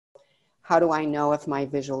How do I know if my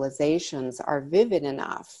visualizations are vivid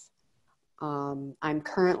enough? I'm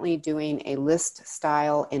currently doing a list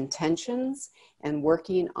style intentions and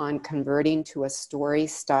working on converting to a story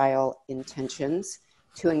style intentions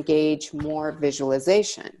to engage more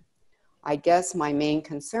visualization. I guess my main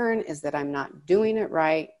concern is that I'm not doing it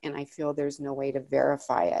right, and I feel there's no way to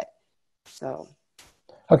verify it. So.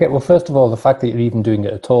 Okay, well, first of all, the fact that you're even doing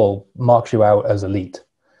it at all marks you out as elite.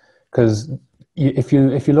 Because if you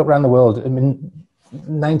look around the world, I mean,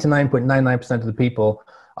 99.99% of the people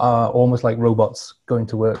are almost like robots, going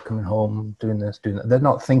to work, coming home, doing this, doing that. They're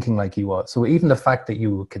not thinking like you are. So even the fact that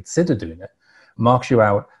you consider doing it marks you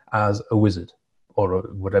out as a wizard, or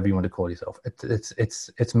whatever you want to call yourself.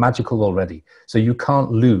 It's magical already. So you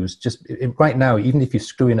can't lose. Just right now, even if you're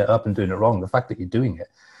screwing it up and doing it wrong, the fact that you're doing it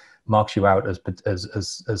marks you out as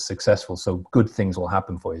successful. So good things will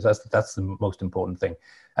happen for you. That's the most important thing.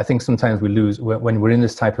 I think sometimes we lose when we're in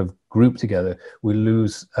this type of group together. We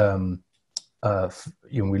lose, we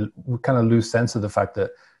kind of lose sense of the fact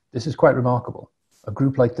that this is quite remarkable. A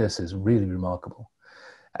group like this is really remarkable,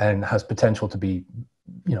 and has potential to be,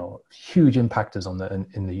 huge impactors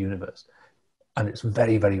in the universe. And it's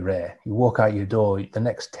very, very rare. You walk out your door, the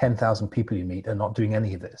next 10,000 people you meet are not doing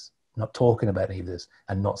any of this, not talking about any of this,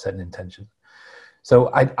 and not setting intention.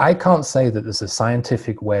 So I can't say that there's a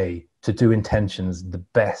scientific way to do intentions the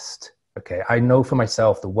best. Okay, I know for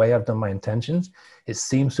myself, the way I've done my intentions, it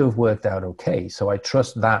seems to have worked out okay. So I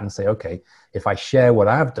trust that and say, okay, if I share what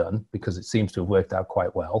I've done, because it seems to have worked out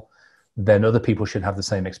quite well, then other people should have the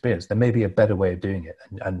same experience. There may be a better way of doing it,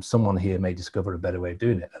 and someone here may discover a better way of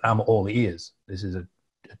doing it. And I'm all ears. This is a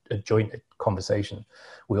joint conversation.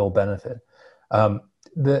 We all benefit.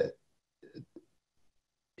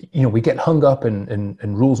 We get hung up in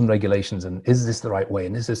rules and regulations, and is this the right way,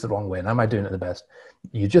 and is this the wrong way, and am I doing it the best?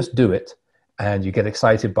 You just do it, and you get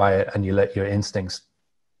excited by it, and you let your instincts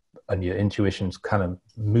and your intuitions kind of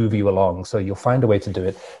move you along. So you'll find a way to do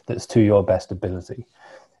it that's to your best ability.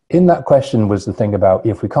 In that question was the thing about,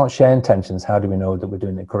 if we can't share intentions, how do we know that we're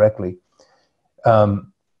doing it correctly?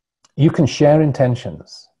 You can share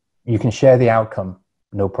intentions, you can share the outcome,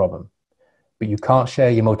 no problem, but you can't share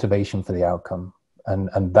your motivation for the outcome.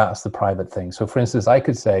 And that's the private thing. So for instance, I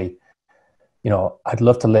could say, I'd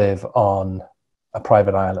love to live on a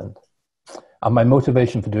private island. And my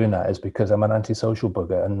motivation for doing that is because I'm an antisocial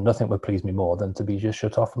bugger, and nothing would please me more than to be just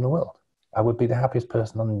shut off from the world. I would be the happiest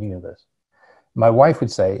person on the universe. My wife would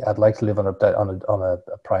say, I'd like to live on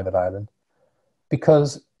a private island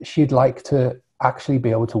because she'd like to actually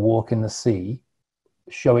be able to walk in the sea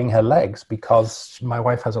showing her legs, because my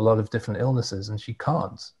wife has a lot of different illnesses and she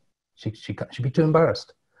can't. She'd be too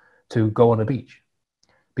embarrassed to go on a beach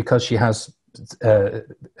because she has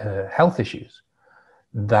health issues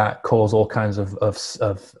that cause all kinds of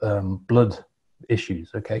blood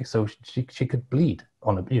issues. Okay, so she could bleed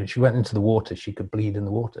on she went into the water, she could bleed in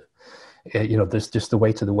the water. There's just the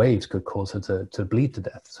weight of the waves could cause her to bleed to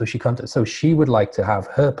death. So she can't. So she would like to have,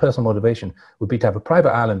 her personal motivation would be to have a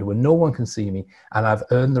private island where no one can see me, and I've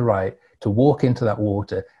earned the right to walk into that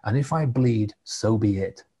water. And if I bleed, so be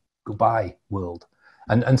it. Goodbye, world.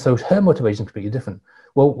 And so her motivation is completely different.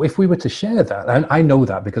 Well, if we were to share that, and I know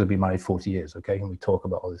that because I've been married 40 years, okay, and we talk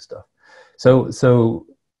about all this stuff. So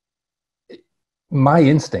my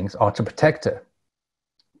instincts are to protect her.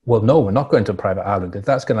 Well, no, we're not going to a private island. If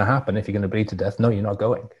that's going to happen, if you're going to bleed to death, no, you're not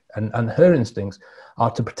going. And her instincts are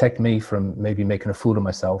to protect me from maybe making a fool of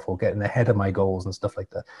myself or getting ahead of my goals and stuff like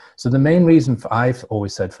that. So the main reason I've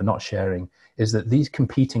always said for not sharing is that these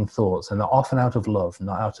competing thoughts, and they're often out of love,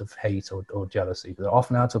 not out of hate or jealousy, but they're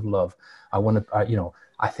often out of love.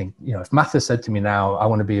 I think, if Mathis said to me now, I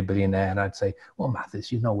want to be a billionaire, and I'd say, well,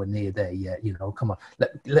 Mathis, we're near there yet, come on,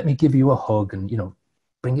 let me give you a hug and,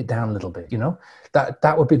 bring it down a little bit,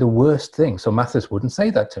 that would be the worst thing. So Mathis wouldn't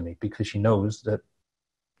say that to me because she knows that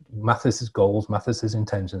Mathis's goals, Mathis's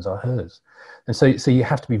intentions are hers. And so you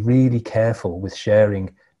have to be really careful with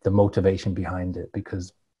sharing the motivation behind it,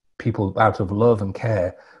 because people out of love and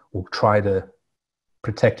care will try to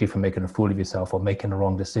protect you from making a fool of yourself or making the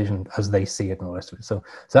wrong decision as they see it and all the rest of it. So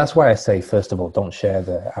that's why I say, first of all, don't share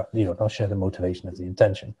the motivation of the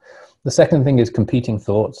intention. The second thing is competing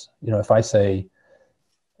thoughts. If I say,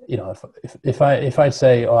 if I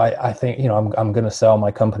say, oh, I think, I'm going to sell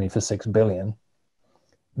my company for $6 billion,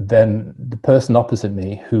 then the person opposite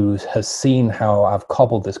me who has seen how I've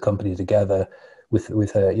cobbled this company together with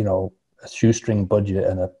a shoestring budget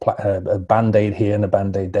and a Band-Aid here and a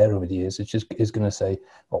Band-Aid there over the years, is going to say,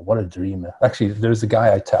 oh, what a dreamer. Actually, there's a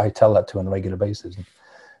guy I tell that to on a regular basis.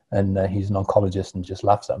 And he's an oncologist and just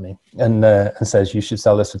laughs at me and says, you should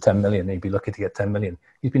sell this for 10 million. He'd be lucky to get 10 million.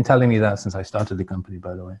 He's been telling me that since I started the company,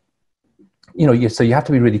 by the way. You know, so you have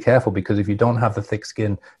to be really careful, because if you don't have the thick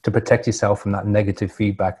skin to protect yourself from that negative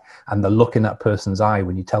feedback and the look in that person's eye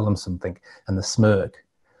when you tell them something and the smirk,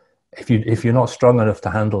 if you're not strong enough to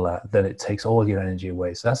handle that, then it takes all your energy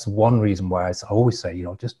away. So that's one reason why I always say, you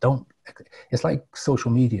know, just don't. It's like social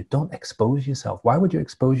media. Don't expose yourself. Why would you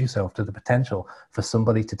expose yourself to the potential for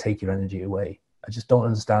somebody to take your energy away? I just don't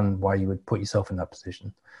understand why you would put yourself in that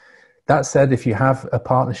position. That said, if you have a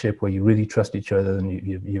partnership where you really trust each other and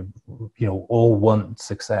you know, all want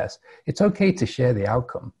success, it's okay to share the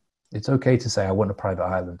outcome. It's okay to say, I want a private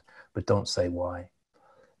island, but don't say why.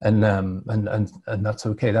 And that's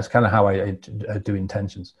okay. That's kind of how I do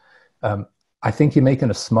intentions. I think you're making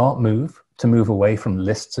a smart move to move away from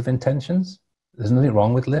lists of intentions. There's nothing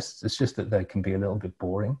wrong with lists. It's just that they can be a little bit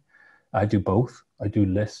boring. I do both. I do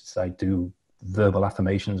lists. I do verbal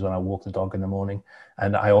affirmations when I walk the dog in the morning.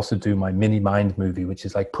 And I also do my mini mind movie, which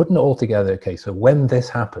is like putting it all together. Okay, so when this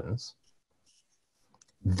happens,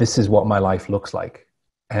 this is what my life looks like.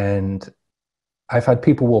 And I've had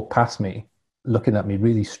people walk past me looking at me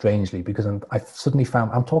really strangely, because I've suddenly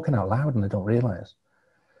found I'm talking out loud and I don't realize.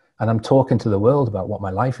 And I'm talking to the world about what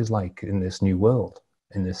my life is like in this new world,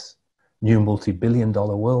 in this new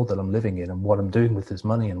multi-billion-dollar world that I'm living in, and what I'm doing with this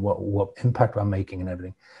money and what impact I'm making and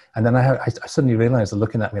everything. And then I suddenly realized they're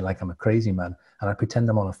looking at me like I'm a crazy man, and I pretend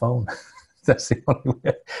I'm on a phone. That's the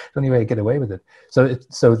only way I get away with it. So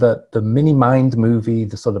the mini mind movie,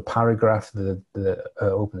 the sort of paragraph, the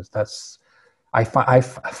openness, that's, I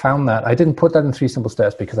found that I didn't put that in 3 Simple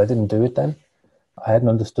Steps because I didn't do it then. I hadn't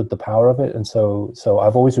understood the power of it. And so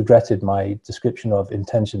I've always regretted my description of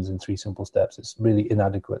intentions in 3 Simple Steps. It's really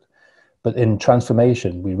inadequate. But in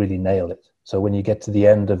transformation, we really nail it. So when you get to the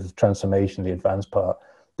end of transformation, the advanced part,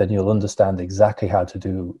 then you'll understand exactly how to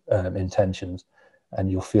do intentions,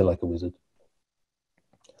 and you'll feel like a wizard.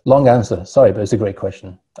 Long answer, sorry, but it's a great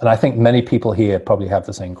question. And I think many people here probably have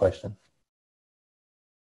the same question.